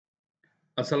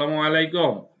আসসালামু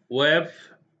আলাইকুম। ওয়েব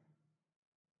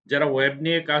যারা ওয়েব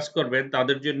নিয়ে কাজ করবেন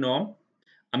তাদের জন্য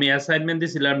আমি অ্যাসাইনমেন্ট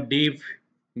দিছিলাম ডিপ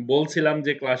বলছিলাম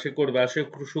যে ক্লাসে করবে। আসলে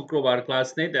শুক্রবার ক্লাস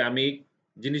নেই। তাই আমি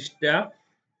জিনিসটা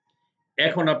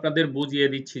এখন আপনাদের বুঝিয়ে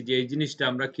দিচ্ছি যে এই জিনিসটা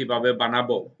আমরা কিভাবে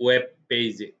বানাবো ওয়েব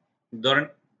পেজে। ধরেন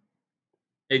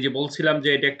এই যে বলছিলাম যে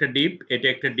এটা একটা ডিপ, এটা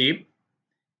একটা ডিপ।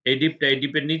 এই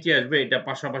ডিপের নিচে আসবে। এটা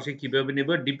পাশাপাশি কিভাবে নিব?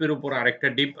 ডিপের উপর আরেকটা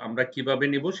ডিপ আমরা কিভাবে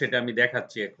নিব সেটা আমি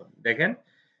দেখাচ্ছি এখন। দেখেন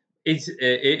এই যে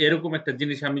এরকম একটা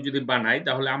জিনিস আমি যদি বানাই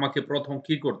তাহলে আমাকে ১ম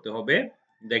কি করতে হবে?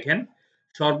 দেখেন,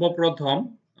 সর্বপ্রথম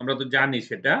আমরা তো জানি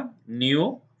সেটা নিউ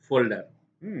ফোল্ডার।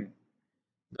 হুম?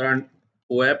 ধরেন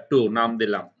ওয়েব 2 নাম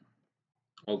দিলাম।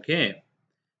 ওকে?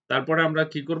 তারপরে আমরা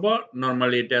কি করব?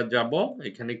 নরমালি এটা যাব,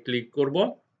 এখানে ক্লিক করব।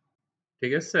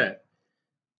 ঠিক আছে?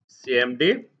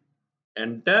 CMD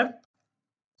enter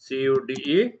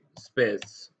সিইউডিই space.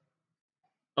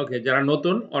 ওকে, যারা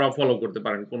নতুন ওরা ফলো করতে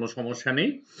পারেন, কোনো সমস্যা নেই।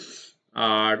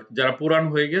 আর যারা পুরান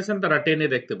হয়ে গেছেন তারা টেনে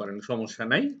দেখতে পারেন, সমস্যা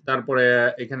নাই। তারপরে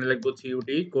এখানে লিখব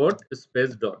সিইউডি কোড স্পেস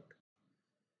ডট।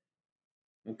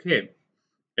 ওকে,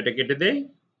 এটা কেটে দেই।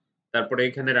 তারপরে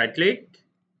এখানে right click,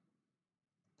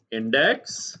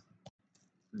 index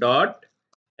dot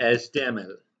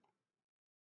HTML.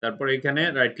 তারপরে এখানে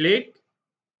right click,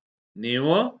 new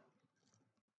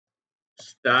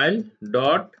style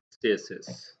dot CSS.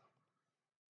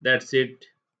 That's it.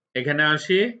 এখানে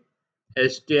আসি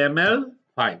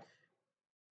HTML5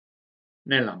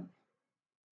 নিলাম।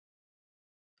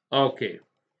 ওকে,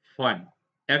 ফাইন।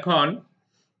 এখন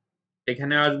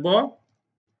এখানে আসব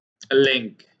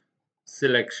লিংক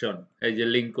সিলেকশন, এই যে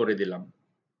লিংক করে দিলাম।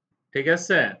 ঠিক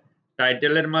আছে?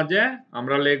 টাইটেলের মাঝে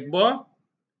আমরা লিখব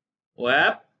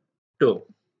ওয়েব 2।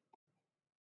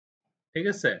 ঠিক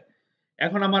আছে?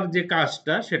 এখন আমার যে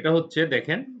কাজটা সেটা হচ্ছে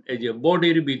দেখেন এই যে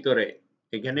বডির ভিতরে,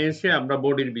 এখানে এসে আমরা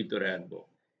বডির ভিতরে আসবো।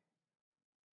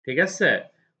 ঠিক আছে?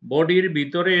 বডির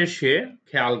ভিতরে এসে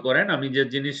খেয়াল করেন আমি যে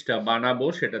জিনিসটা বানাবো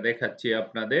সেটা দেখাচ্ছি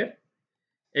আপনাদের।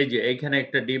 এই যে এইখানে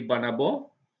একটা ডিপ বানাবো।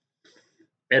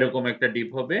 এরকম একটা ডিপ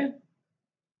হবে।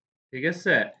 ঠিক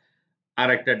আছে?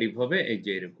 আরেকটা ডিপ হবে এই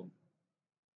যে এরকম।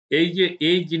 এই যে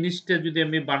এই জিনিসটা যদি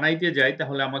আমি বানাইতে যাই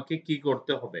তাহলে আমাকে কি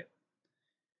করতে হবে?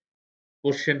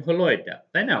 কোশ্চেন হলো এটা,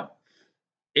 তাই না?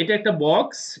 এটা একটা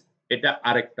বক্স, এটা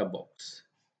আরেকটা বক্স।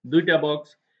 ২ টা বক্স।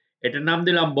 এটার নাম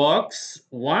দিলাম বক্স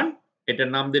 1, এটার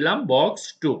নাম দিলাম বক্স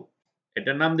 2।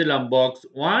 এটার নাম দিলাম বক্স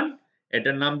 1,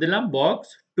 এটার নাম দিলাম বক্স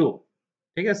 2।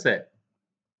 ঠিক আছে?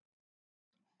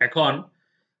 এখন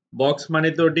বক্স মানে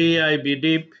তো ডিআইবি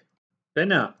ডিপ, তাই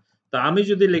না? তো আমি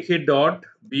যদি লিখি ডট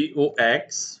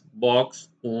বক্স বক্স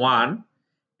 1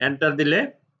 এন্টার দিলে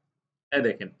এই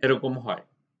দেখেন এরকম হয়।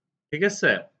 ঠিক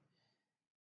আছে?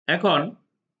 এখন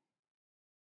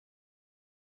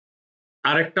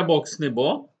আরেকটা বক্স নিব।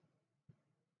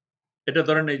 এটা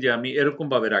ধরেন এই যে আমি এরকম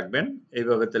ভাবে রাখবেন।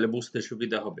 এইভাবে তাহলে বুঝতে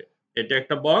সুবিধা হবে। এটা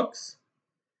একটা বক্স।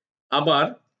 আবার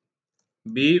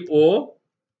BO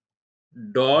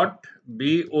ডট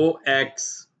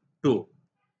BOX2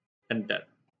 এন্টার।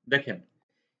 দেখেন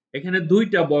এখানে ২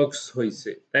 টা বক্স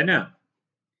হইছে, তাই না?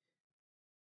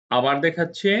 আবার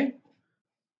দেখাচ্ছে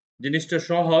জিনিসটা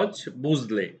সহজ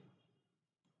বুঝলে।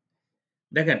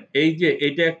 দেখেন এই যে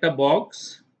এটা একটা বক্স,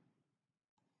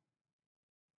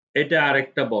 এটা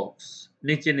আরেকটা বক্স।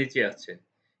 নিচে আছে।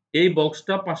 এই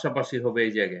বক্সটা পাশাপাশি হবে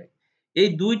এই জায়গায়। এই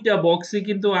 ২ টা বক্সই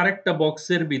কিন্তু আরেকটা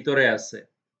বক্সের ভিতরে আছে।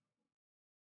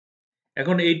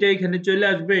 এখন এইটা এখানে চলে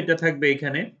আসবে, এটা থাকবে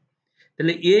এখানে।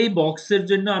 তাহলে এই বক্সের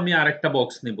জন্য আমি আরেকটা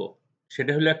বক্স নিব।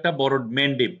 সেটা হলো একটা বড়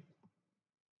মেইন ডিপ।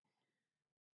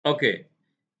 ওকে।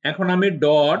 এখন আমি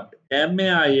ডট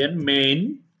MAIN মেইন,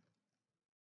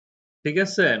 ঠিক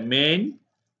আছে? মেইন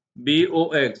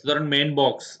BOX ধরেন মেইন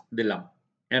বক্স দিলাম।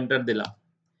 এন্টার দিলাম।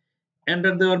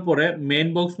 এন্টার দেওয়ার পরে মেইন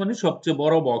বক্স মানে সবচেয়ে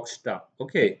বড় বক্সটা।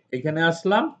 ওকে? এখানে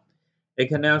আসলাম।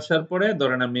 এখানে আসার পরে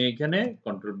ধরেন আমি এখানে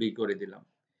কন্ট্রোল B করে দিলাম।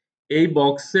 এই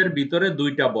বক্সের ভিতরে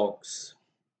 ২ টা বক্স।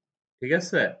 ঠিক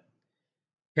আছে?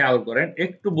 খেয়াল করেন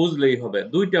একটু বুঝলেই হবে।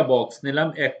 ২ টা বক্স নিলাম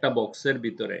একটা বক্সের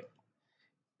ভিতরে।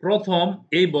 ১ম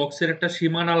এই বক্সের একটা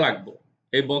সীমানা লাগবে।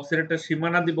 এই বক্সের একটা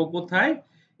সীমানা দিব কোথায়?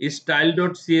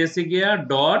 style.cs এ গিয়া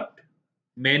ডট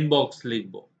মেইন বক্স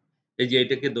লিখব। এই যে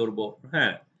এটাকে ধরবো।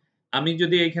 হ্যাঁ? আমি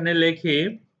যদি এখানে লিখি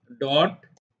dot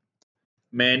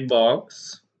main box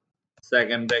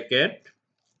second bracket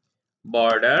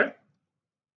border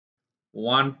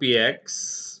 1px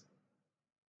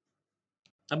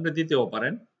আপনি দিতেও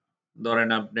পারেন। ধরেন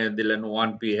আপনি দিলেন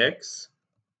 1px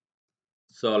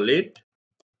সলিড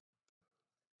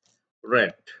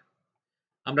রেড।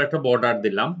 আমরা একটা বর্ডার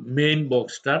দিলাম মেইন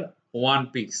বক্সটার 1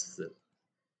 পিক্সেল।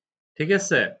 ঠিক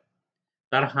আছে?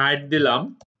 তার হাইট দিলাম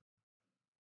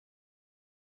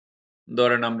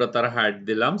ধরেন আমরা তার হাইট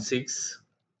দিলাম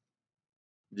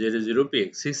 600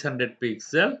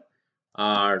 পিক্সেল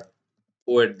আর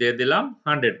ওয়েট দিয়ে দিলাম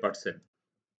 100%।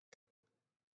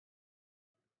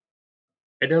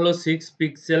 এটা হলো 6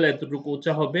 পিক্সেল এতটুকু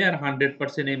উঁচা হবে আর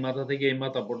 100% এই মাথা থেকে এই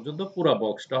মাথা পর্যন্ত পুরা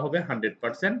বক্সটা হবে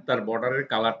 100%। তার বর্ডারের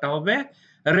কালারটা হবে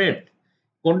রেড।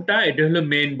 কোনটা? এটা হলো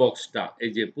মেইন বক্সটা।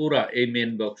 এই যে পুরা এই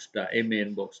মেইন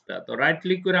বক্সটা। তো রাইট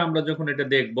ক্লিক করে আমরা যখন এটা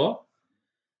দেখব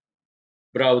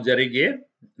ব্রাউজারে গিয়ে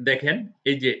দেখেন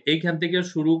এই যে এইখান থেকে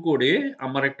শুরু করে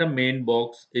আমার একটা মেইন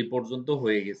বক্স এই পর্যন্ত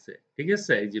হয়ে গেছে। ঠিক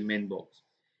আছে? এই যে মেইন বক্স।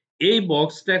 এই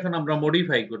বক্সটা এখন আমরা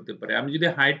মডিফাই করতে পারি। আমি যদি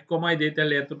হাইট কমাই দেই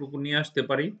তাহলে এতটুকু নিয়ে আসতে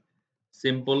পারি।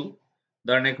 সিম্পল।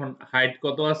 ধরেন এখন হাইট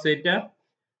কত আছে এটা?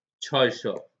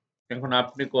 ৬০০। এখন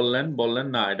আপনি বললেন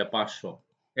না এটা ৫০০।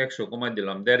 ১০০ কমাই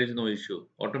দিলাম। There is no issue.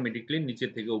 Automatically নিচে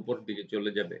থেকে উপরের দিকে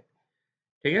চলে যাবে।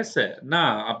 ঠিক আছে? না,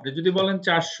 আপনি যদি বলেন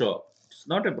 ৪০০, it's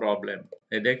not a problem.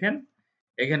 এই দেখেন,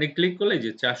 এখানে ক্লিক করলে এই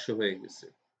যে ৪০০ হয়ে গেছে।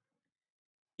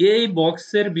 এই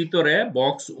বক্সের ভিতরে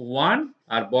বক্স 1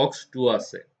 আর বক্স 2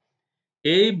 আছে।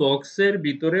 এই বক্সের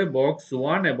ভিতরে বক্স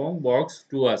 1 এবং বক্স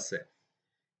 2 আছে।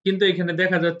 কিন্তু এখানে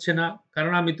দেখা যাচ্ছে না।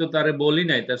 কারণ আমি তো তারে বলি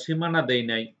নাই, তার সীমানা দেই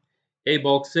নাই। এই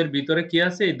বক্সের ভিতরে কি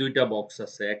আছে? এই ২ টা বক্স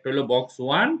আছে। একটা হলো বক্স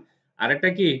 1 আরেকটা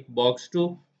কি? বক্স 2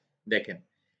 দেখেন।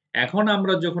 এখন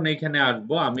আমরা যখন এখানে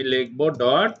আসবো আমি লিখব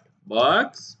ডট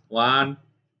বক্স 1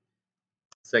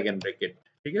 সেকেন্ড ব্র্যাকেট।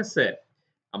 ঠিক আছে?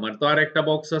 আমার তো আরেকটা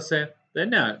বক্স আছে, তাই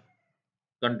না?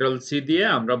 কন্ট্রোল সি দিয়ে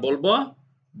আমরা বলবো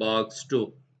বক্স 2।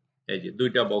 এই যে ২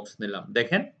 টা বক্স নিলাম।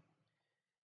 দেখেন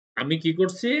আমি কি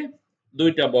করছি?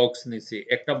 ২ টা বক্স নিছি।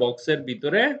 একটা বক্সের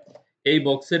ভিতরে এই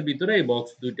বক্সের ভিতরে এই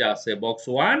বক্স ২ টা আছে। Box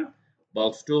 1,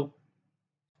 box 2।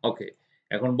 ওকে।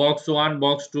 এখন বক্স 1,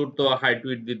 বক্স 2 তো হাইট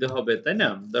উইডথ দিতে হবে, তাই না?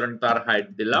 ধরেন তার হাইট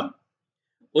দিলাম।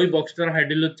 ওই বক্সটার হাইট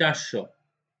হলো ৪০০,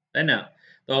 তাই না?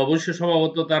 তো অবশ্যই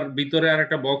স্বভাবত তার ভিতরে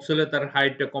আরেকটা বক্স হলে তার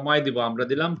হাইটটা কমায় দিব। আমরা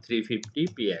দিলাম 350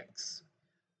 পিএক্স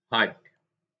হাইট।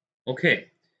 ওকে।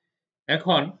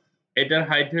 এখন এটার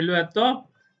হাইট হলো এত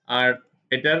আর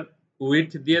এটার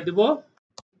উইডথ দিয়ে দিব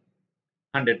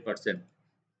 100%।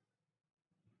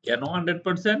 কেন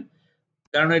 100%?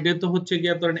 কারণ এটা তো হচ্ছে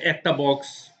গিয়ে ধরেন একটা বক্স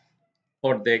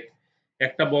অর্ধেক।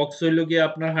 একটা বক্স হইলো গিয়ে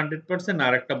আপনার 100%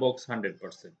 আর একটা বক্স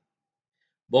 100%।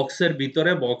 বক্সের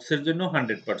ভিতরে বক্সের জন্য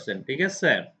 100%। ঠিক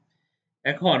আছে?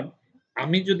 এখন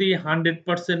আমি যদি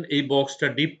 100% এই বক্সটা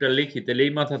ডিপটা লিখি তাহলে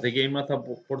এই মাথা থেকে এই মাথা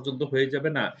পর্যন্ত হয়ে যাবে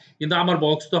না? কিন্তু আমার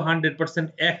বক্স তো 100%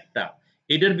 একটা।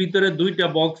 এটার ভিতরে ২ টা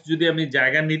বক্স যদি আমি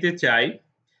জায়গা নিতে চাই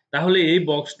তাহলে এই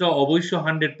বক্সটা অবশ্য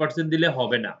 100% দিলে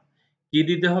হবে না। কি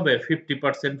দিতে হবে?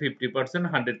 50%, 50%,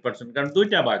 100%। কারণ ২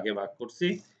 টা ভাগে ভাগ করছি।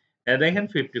 দেখেন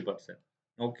 50%।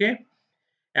 ওকে?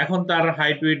 এখন তার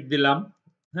হাইট উইডথ দিলাম।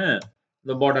 হ্যাঁ?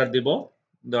 তো বর্ডার দিব।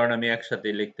 ধরেন আমি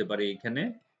একসাথেই লিখতে পারি এখানে।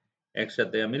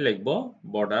 একসাথে আমি লিখব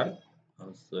বর্ডার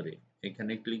সরি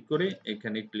এখানে ক্লিক করি,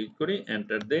 এখানে ক্লিক করি,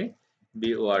 এন্টার দেই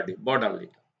BORD বর্ডার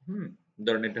লিখলাম।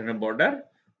 ধরেন এখানে বর্ডার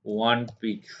 1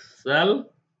 পিক্সেল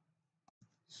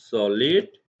সলিড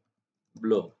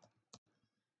ব্লু।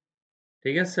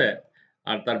 ঠিক আছে?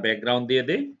 আর তার ব্যাকগ্রাউন্ড দিয়ে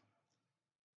দেই।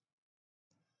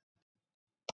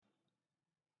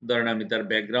 ধরেন আমি তার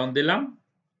ব্যাকগ্রাউন্ড দিলাম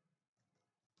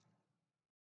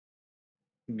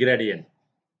গ্রেডিয়েন্ট,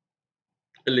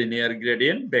 লিনিয়ার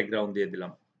গ্রেডিয়েন্ট ব্যাকগ্রাউন্ড দিয়ে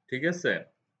দিলাম। ঠিক আছে?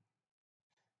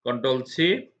 কন্ট্রোল সি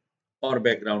অর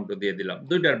ব্যাকগ্রাউন্ডও দিয়ে দিলাম।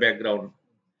 ২ টার ব্যাকগ্রাউন্ড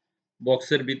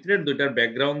বক্সের ভিতরে ২ টার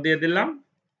ব্যাকগ্রাউন্ড দিয়ে দিলাম।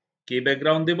 কি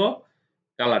ব্যাকগ্রাউন্ড দিব?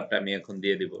 কালারটা আমি এখন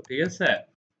দিয়ে দিব। ঠিক আছে?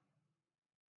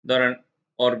 ধরেন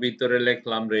ওর ভিতরে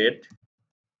লিখলাম রেড,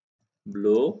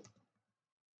 ব্লু,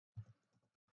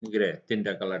 গ্রে ৩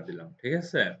 টা কালার দিলাম। ঠিক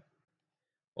আছে?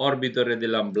 ওর ভিতরে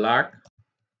দিলাম ব্ল্যাক,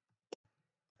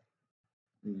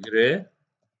 গ্রে,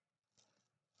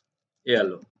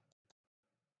 ইয়েলো।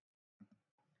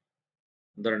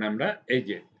 ধরেন আমরা এই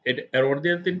যে ওর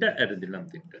দিয়ে ৩ টা, এর দিলাম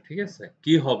 ৩ টা। ঠিক আছে?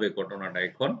 কি হবে ঘটনাটা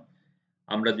এখন?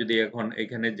 আমরা যদি এখন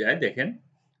এখানে যাই দেখেন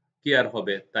কি আর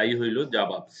হবে? তাই হইল যা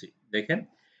ভাবছি। দেখেন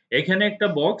এখানে একটা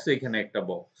বক্স, এখানে একটা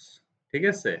বক্স। ঠিক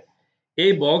আছে?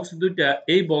 এই বক্স ২ টা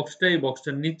এই বক্সটা এই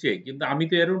বক্সটার নিচে। কিন্তু আমি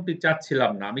তো এরকমটি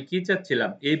চাচ্ছিলাম না। আমি কি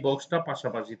চাচ্ছিলাম? এই বক্সটা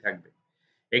পাশাপাশি থাকবে।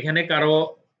 এখানে কারো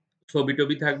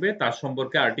ছবি-টবি থাকবে তার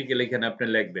সম্পর্কে আর্টিকেল এখানে আপনি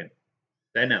লিখবেন।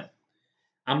 তাই না?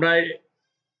 আমরা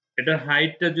এটার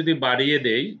হাইটটা যদি বাড়িয়ে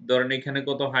দেই, ধরেন এখানে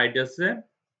কত হাইট আছে?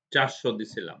 ৪০০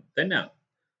 দিছিলাম। তাই না?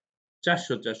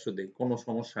 ৪০০ দেই। কোন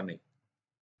সমস্যা নেই।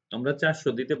 আমরা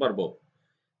 ৪০০ দিতে পারবো।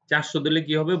 ৪০০ দিলে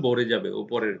কি হবে? ভরে যাবে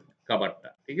উপরের কভারটা।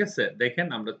 ঠিক আছে? দেখেন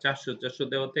আমরা ৪০০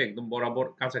 দেওয়াতে একদম বরাবর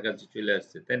কাছাকাছি চলে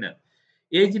আসছে। তাই না?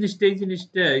 এই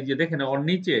জিনিসটা এই যে দেখেন ওর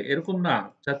নিচে এরকম না,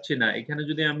 চাচ্ছি না। এখানে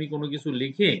যদি আমি কোন কিছু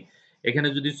লিখি, এখানে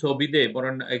যদি ছবি দেই,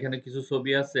 বরং এখানে কিছু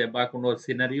ছবি আছে বা কোনো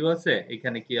সিনারিও আছে,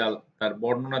 এখানে কি তার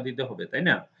বর্ণনা দিতে হবে, তাই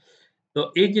না? তো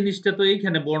এই জিনিসটা তো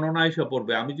এইখানে বর্ণনা এসে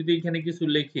পড়বে। আমি যদি এখানে কিছু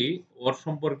লিখি, ওর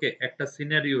সম্পর্কে একটা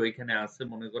সিনারিও এখানে আছে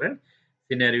মনে করেন।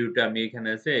 সিনারিওটা আমি এখানে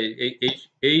আছে। এই এই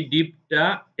এই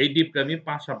ডিপটা আমি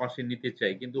পাশাপাশি নিতে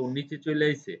চাই। কিন্তু ও নিচে চলে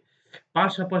আইছে।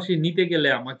 পাশাপাশি নিতে গেলে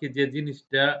আমাকে যে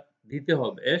জিনিসটা দিতে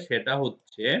হবে সেটা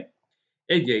হচ্ছে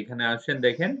এই যে এখানে আসেন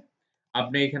দেখেন।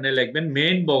 আপনি এখানে লিখবেন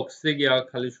মেইন বক্সে গিয়া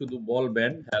খালি শুধু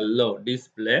বলবেন হ্যালো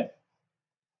ডিসপ্লে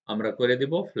আমরা করে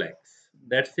দিব ফ্লেক্স।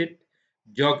 That's it.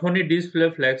 যখনই ডিসপ্লে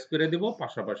ফ্লেক্স করে দিব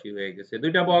পাশাপাশি হয়ে গেছে।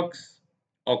 ২ টা বক্স।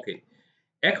 ওকে।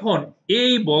 এখন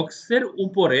এই বক্সের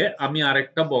উপরে আমি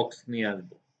আরেকটা বক্স নিয়ে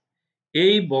আসব।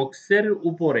 এই বক্সের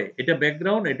উপরে এটা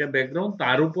ব্যাকগ্রাউন্ড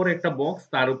তার উপরে একটা বক্স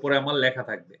তার উপরে আমার লেখা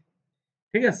থাকবে।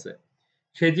 ঠিক আছে?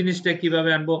 সেই জিনিসটা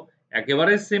কিভাবে আনবো?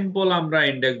 একেবারে সিম্পল আমরা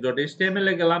index.html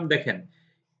এ গেলাম দেখেন।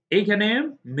 এইখানে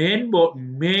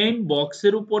মেইন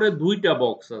বক্সের উপরে ২ টা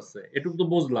বক্স আছে। এটুকু তো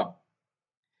বুঝলাম।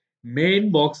 মেইন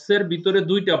বক্সের ভিতরে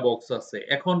 ২ টা বক্স আছে।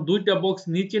 এখন ২ টা বক্স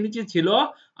নিচে ছিল,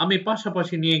 আমি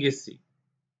পাশাপাশি নিয়ে গেছি।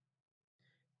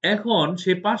 এখন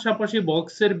সেই পাশাপাশি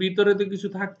বক্সের ভিতরে তো কিছু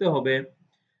থাকতে হবে।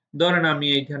 ধরেন আমি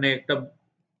এইখানে একটা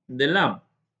দিলাম,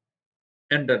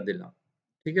 এন্টার দিলাম।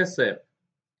 ঠিক আছে?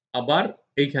 আবার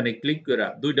এইখানে ক্লিক কইরা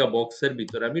 ২ টা বক্সের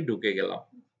ভিতরে আমি ঢুকে গেলাম।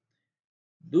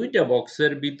 ২ টা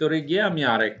বক্সের ভিতরে গিয়ে আমি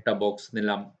আরেকটা বক্স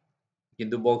নিলাম।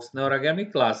 কিন্তু বক্স নেওয়ার আগে আমি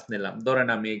ক্লাস নিলাম। ধরেন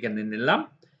আমি এখানে নিলাম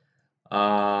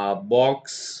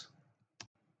বক্স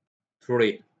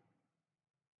 3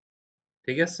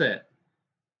 ঠিক আছে?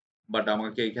 বাট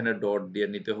আমাকে এখানে ডট দিয়ে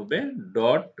নিতে হবে।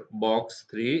 ডট বক্স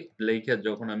 3 লিখে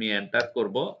যখন আমি এন্টার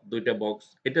করব ২ টা বক্স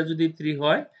এটা যদি 3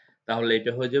 হয় তাহলে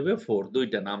এটা হয়ে যাবে 4 ২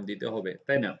 টা নাম দিতে হবে।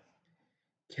 তাই না?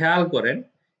 খেয়াল করেন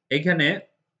এখানে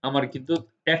আমার কিন্তু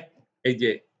এই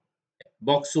যে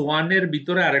বক্স 1 এর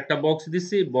ভিতরে আরেকটা বক্স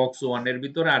দিছি, বক্স 1 এর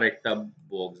ভিতরে আরেকটা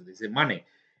বক্স দিছি। মানে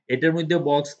এটার মধ্যে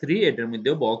বক্স 3 এটার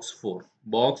মধ্যে বক্স 4।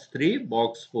 বক্স 3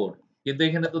 বক্স 4 কিন্তু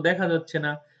এখানে তো দেখা যাচ্ছে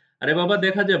না। আরে বাবা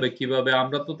দেখা যাবে কিভাবে?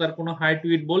 আমরা তো তার কোনো হাইট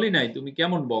উইডথ বলি নাই। তুমি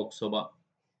কেমন বক্স হবা?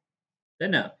 তাই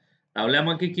না? তাহলে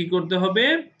আমাকে কি করতে হবে?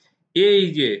 এই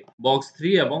যে বক্স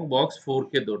 3 এবং বক্স 4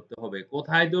 কে ধরতে হবে।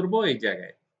 কোথায় ধরবো? এই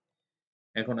জায়গায়।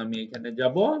 এখন আমি এখানে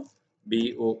যাব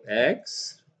box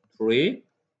 3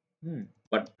 hmm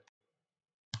but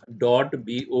dot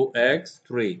box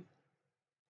 3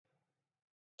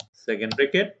 second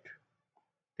bracket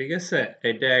ঠিক আছে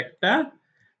এটা একটা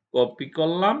কপি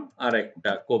করলাম আর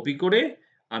একটা কপি করে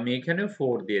আমি এখানে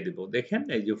 4 দিয়ে দিব দেখেন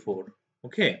এই যে 4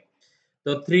 ওকে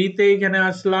তো 3 তে এখানে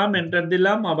আসলাম এন্টার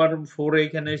দিলাম আবার 4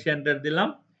 এখানে এসে এন্টার দিলাম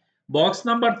বক্স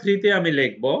নাম্বার 3 তে আমি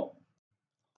লিখব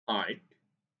হাইট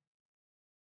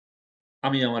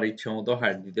আমি আমার ইচ্ছা মতো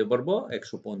হাইট দিতে পারবো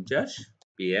 150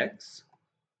 px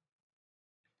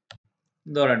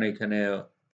ধরেন এখানে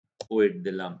ওয়েট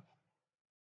দিলাম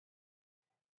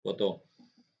কত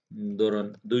ধরুন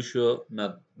 200 না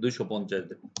 250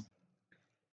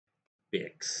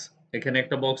 px এখানে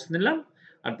একটা বক্স নিলাম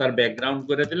আর তার ব্যাকগ্রাউন্ড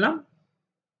করে দিলাম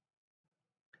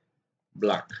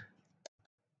ব্ল্যাক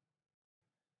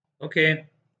ওকে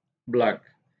ব্ল্যাক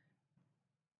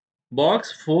বক্স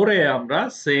 4 এ আমরা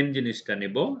সেম জিনিসটা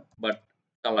নিব বাট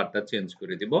কালারটা চেঞ্জ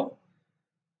করে দিব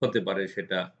হতে পারে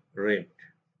সেটা রেড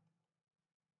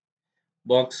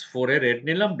বক্স 4 এ রেড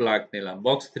নিলাম ব্ল্যাক নিলাম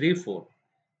বক্স 3 4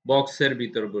 বক্সের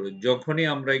ভিতর যখনই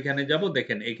আমরা এখানে যাব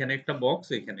দেখেন এখানে একটা বক্স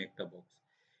এখানে একটা বক্স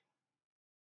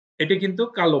এটা কিন্তু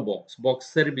কালো বক্স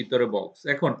বক্সের ভিতরে বক্স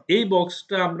এখন এই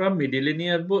বক্সটা আমরা মিডিলে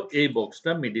নিয়ে আসবো এই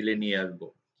বক্সটা মিডিলে নিয়ে আসবো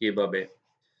কিভাবে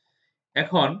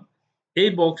এখন এই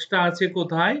বক্সটা আছে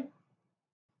কোথায়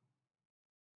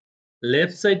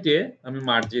লেফট সাইডে আমি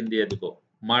মার্জিন দিয়ে দিব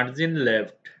মার্জিন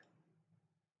লেফট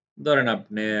ধরেন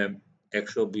আপনি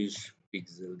 120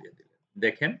 পিক্সেল দিয়ে দিলেন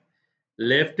দেখেন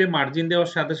লেফটে মার্জিন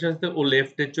দেওয়ার সাথে সাথে ও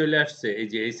লেফটে চলে আসছে এই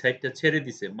যে এই সাইডটা ছেড়ে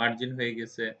দিছে মার্জিন হয়ে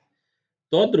গেছে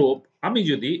তদ্রূপ আমি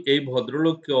যদি এই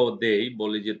ভদ্রলোককেও দেই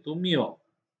বলি যে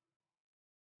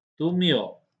তুমিও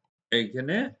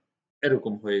এইখানে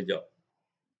এরকম হয়ে যাও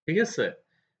ঠিক আছে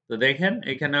তো দেখেন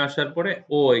এখানে আসার পরে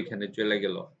ও এখানে চলে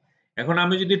গেল এখন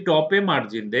আমি যদি টপে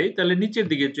মার্জিন দেই তাহলে নিচের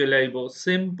দিকে চলে আসবো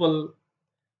সিম্পল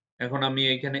এখন আমি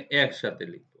এখানে একসাথে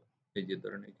লিখবো এই যে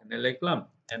ধরেন এখানে লিখলাম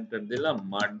এন্টার দিলাম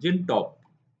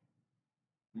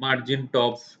মার্জিন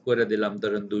টপ করে দিলাম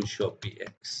ধরেন 200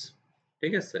 px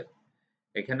ঠিক আছে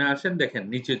এখানে আসেন দেখেন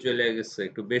নিচে চলে গেছে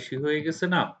একটু বেশি হয়ে গেছে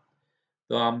না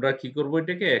তো আমরা কি করব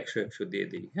এটাকে 100 100 দিয়ে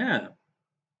দিই হ্যাঁ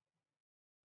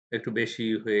একটু বেশি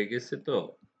হয়ে গেছে তো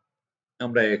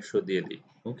আমরা 100 দিয়ে দিই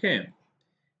ওকে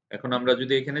এখন আমরা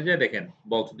যদি এখানে যাই দেখেন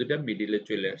বক্স দুটা মিডিলে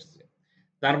চলে আসছে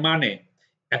তার মানে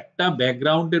একটা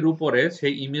ব্যাকগ্রাউন্ডের উপরে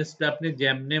সেই ইমেজটা আপনি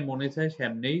যেমনে মনে চায়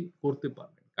সেমনেই করতে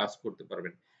পারবেন, কাজ করতে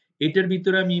পারবেন। এটার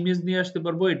ভিতরে আমি ইমেজ নিয়ে আসতে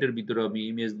পারবো, এটার ভিতরে আমি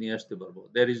ইমেজ নিয়ে আসতে পারবো।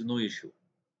 দেয়ার ইস নো ইস্যু।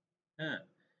 হ্যাঁ?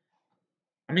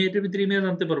 আমি এটার ভিতরে ইমেজ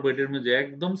আনতে পারবো, এটার মধ্যে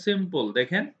একদম সিম্পল।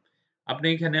 দেখেন, আপনি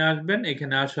এখানে আসবেন,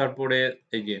 এখানে আসার পরে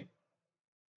এই যে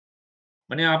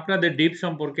মানে আপনাদের ডিপ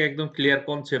সম্পর্কে একদম ক্লিয়ার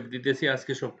কনসেপ্ট দিতেছি।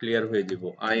 আজকে সব ক্লিয়ার হয়ে যাব।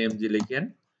 IMG লিখেন,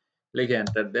 লিখে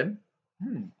এন্টার দেন।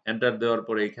 এন্টার দেওয়ার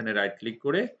পরে এখানে রাইট ক্লিক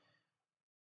করে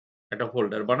একটা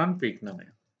ফোল্ডার বানান পিক নামে।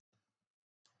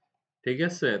 ঠিক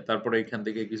আছে? তারপরে এখান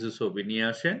থেকে কিছু ছবি নিয়ে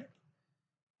আসেন।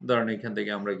 ধরেন এখান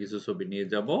থেকে আমরা কিছু ছবি নিয়ে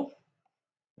যাব।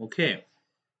 ওকে?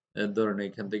 ধরেন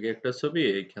এখান থেকে একটা ছবি,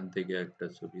 এখান থেকে একটা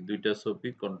ছবি। ২ টা ছবি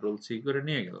কন্ট্রোল সি করে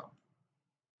নিয়ে গেলাম।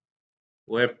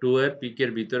 ওয়েব 2 এর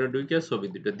পিকের ভিতরে ঢুকে ছবি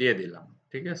 ২ টা দিয়ে দিলাম।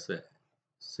 ঠিক আছে?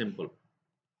 সিম্পল।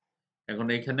 এখন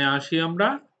এখানে আসি আমরা।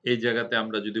 এই জায়গাতে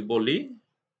আমরা যদি বলি,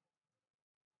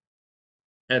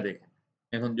 দেখেন।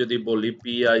 এখন যদি বলি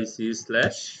PIC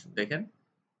স্ল্যাশ দেখেন,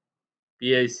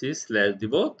 PIC স্ল্যাশ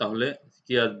দিব তাহলে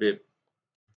কি আসবে?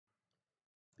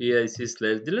 PIC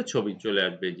স্ল্যাশ দিলে ছবি চলে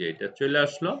আসবে, যে এটা চলে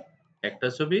আসলো একটা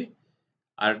ছবি।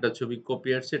 আরেকটা ছবি কপি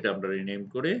আসছে, এটা আমরা রিনেম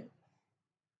করে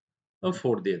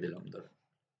 4 দিয়ে দিলাম ধরেন।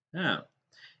 হ্যাঁ?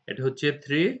 এটা হচ্ছে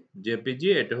 3 জেপিজি,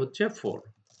 এটা হচ্ছে 4।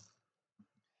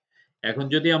 এখন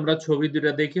যদি আমরা ছবি ২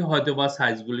 টা দেখি হয়তোবা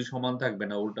সাইজ গুলি সমান থাকবে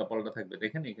না, উল্টাপাল্টা থাকবে।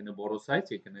 দেখেন এখানে বড় সাইজ,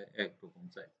 এখানে একরকম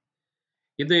সাইজ।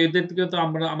 কিন্তু এদের থেকে তো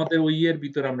আমরা আমাদের ওই এর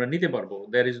ভিতরে আমরা নিতে পারবো।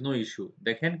 দেয়ার ইস নো ইস্যু।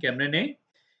 দেখেন কেমনে নেই?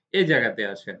 এই জায়গাতে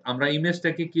আসেন। আমরা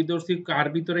ইমেজটাকে কি ধরছি? কার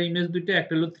ভিতরে ইমেজ ২ টা?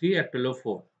 একটা হলো 3, একটা হলো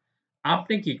 4।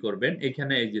 আপনি কি করবেন?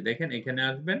 এখানে এই যে দেখেন, এখানে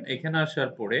আসবেন। এখানে আসার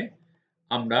পরে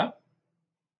আমরা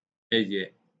এই যে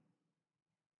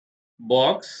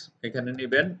বক্স এখানে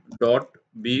নিবেন dot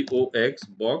BOX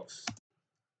box,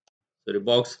 sorry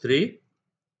box 3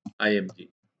 IMG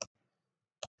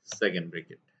second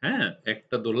bracket. হ্যাঁ?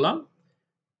 একটা ধরলাম।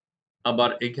 আবার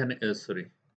এখানে সরি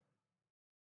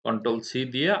কন্ট্রোল সি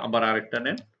দিয়ে আবার আরেকটা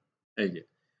নেন। এই যে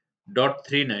ডট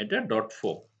 3 না, এটা ডট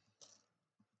 4।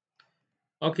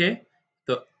 ওকে?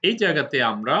 তো এই জায়গাতে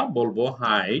আমরা বলবো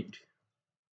হাইট।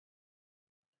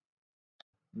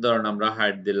 ধরেন আমরা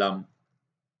হাইট দিলাম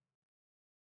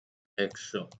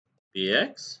 ১০০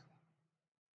 px,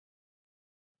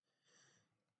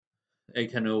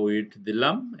 এখানে উইডথ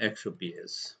দিলাম ১০০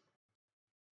 ps,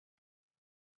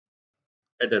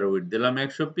 এটার উইডথ দিলাম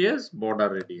 ১০০ ps, বর্ডার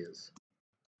রেডিয়াস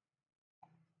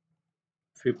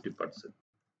 50%।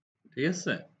 ঠিক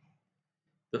আছে?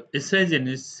 তো এসআই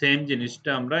জিনিস সেম জিনিসটা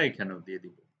আমরা এখানেও দিয়ে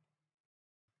দিব।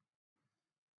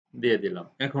 দিয়ে দিলাম।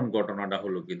 এখন ঘটনাটা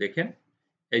হলো কি দেখেন,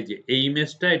 এই যে এই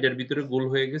ইমেজটা এটার ভিতরে গোল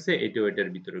হয়ে গেছে, এটাও এটার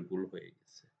ভিতরে গোল হয়ে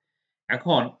গেছে।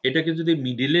 এখন এটাকে যদি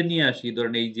মিডল এ নিয়ে আসি,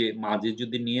 ধরেন এই যে মাঝে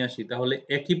যদি নিয়ে আসি, তাহলে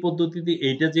একই পদ্ধতিতে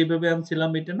এইটা যেভাবে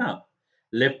আনছিলাম এটা না?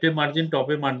 লেফট এ মার্জিন, টপ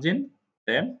এ মার্জিন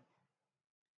দেন।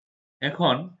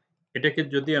 এখন এটাকে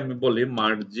যদি আমি বলি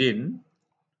মার্জিন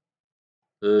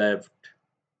লেফট,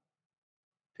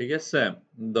 ঠিক আছে?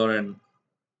 ধরেন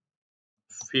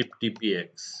 50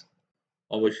 px,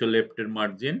 অবশ্য লেফট এর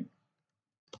মার্জিন।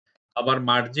 আবার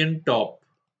মার্জিন টপ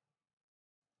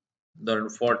ধরেন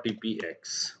 40 px।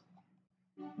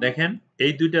 দেখেন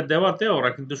এই ২ টা দেওয়াতে ওরা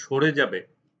কিন্তু সরে যাবে।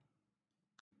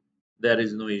 there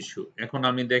is no issue। এখন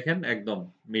আমি দেখেন একদম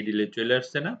মিডল এ চলে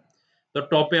আসছে না? তো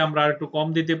টপে আমরা আরেকটু কম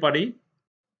দিতে পারি,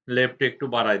 লেফট এ একটু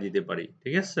বাড়ায় দিতে পারি।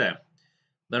 ঠিক আছে?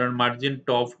 ধরেন মার্জিন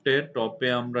টপে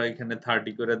আমরা এখানে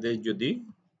 30 করে দেই যদি,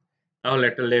 তাহলে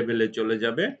একটা লেভেলে চলে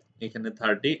যাবে। এখানে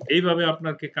 30। এইভাবে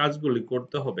আপনাকে কাজগুলি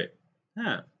করতে হবে।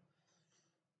 হ্যাঁ?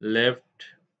 লেফট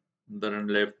ধরেন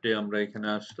লেফট এ আমরা এখানে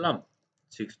আসলাম,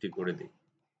 60 করে দেই।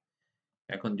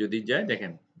 এখন যদি যাই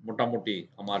দেখেন মোটামুটি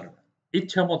আমার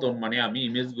ইচ্ছা মতন মানে আমি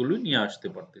ইমেজগুলো নিয়ে আসতে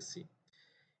পারতেছি।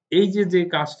 এই যে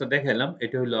কাজটা দেখাইলাম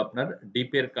এটা হলো আপনার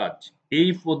ডিপের কাজ। এই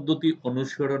পদ্ধতি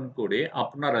অনুসরণ করে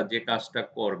আপনারা যে কাজটা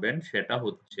করবেন সেটা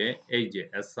হচ্ছে এই যে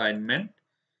অ্যাসাইনমেন্ট।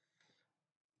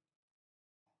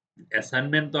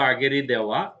 অ্যাসাইনমেন্ট তো আগেরই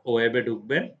দেওয়া। ওয়েবে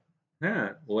ঢুকবেন। হ্যাঁ?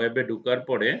 ওয়েবে ঢুকার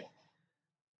পরে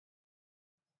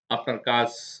আপনার কাজ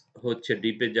হচ্ছে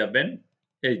ডিপে যাবেন।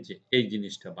 এই যে এই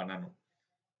জিনিসটা বানানো।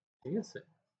 ঠিক আছে?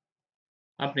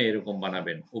 আপনি এরকম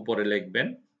বানাবেন। উপরে লিখবেন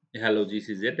hello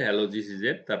GCZ, hello GCZ,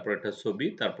 তারপর একটা ছবি,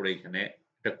 তারপরে এখানে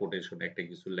একটা কোটেশন একটা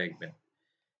কিছু লিখবেন।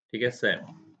 ঠিক আছে?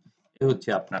 এ হচ্ছে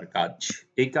আপনার কাজ।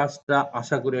 এই কাজটা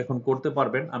আশা করি এখন করতে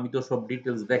পারবেন। আমি তো সব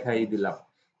ডিটেইলস দেখাই দিলাম।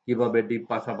 কিভাবে ডিপ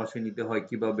পাশাপাশি নিতে হয়,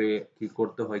 কিভাবে কি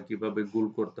করতে হয়, কিভাবে গোল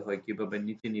করতে হয়, কিভাবে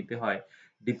নিচে নিতে হয়,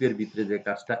 ডিপের ভিতরে যে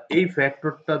কাজটা। এই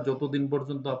ফ্যাক্টরটা যতদিন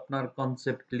পর্যন্ত আপনার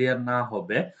কনসেপ্ট ক্লিয়ার না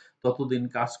হবে, ততদিন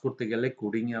কাজ করতে গেলে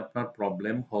কোডিং এ আপনার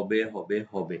প্রবলেম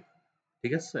হবে।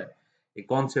 ঠিক আছে? এই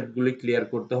কনসেপ্টগুলি ক্লিয়ার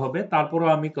করতে হবে। তারপরেও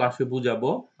আমি ক্লাসে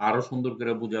বুঝাবো, আরো সুন্দর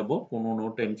করে বুঝাবো। কোনো নো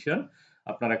টেনশন।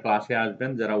 আপনারা ক্লাসে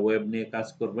আসবেন যারা ওয়েব নিয়ে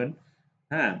কাজ করবেন।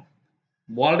 হ্যাঁ?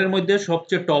 ওয়ার্ল্ডের মধ্যে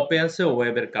সবচেয়ে টপে আছে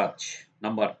ওয়েবের কাজ।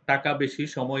 নাম্বার টাকা বেশি,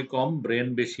 সময় কম,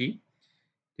 ব্রেন বেশি।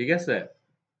 ঠিক আছে?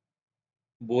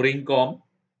 বোরিং কম।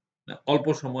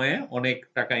 অল্প সময়ে অনেক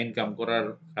টাকা ইনকাম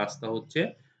করার রাস্তা হচ্ছে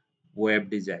ওয়েব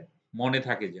ডিজাইন। মনে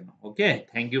থাকে যেন। ওকে?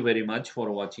 Thank you very much for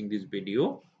watching this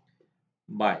video.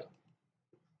 By.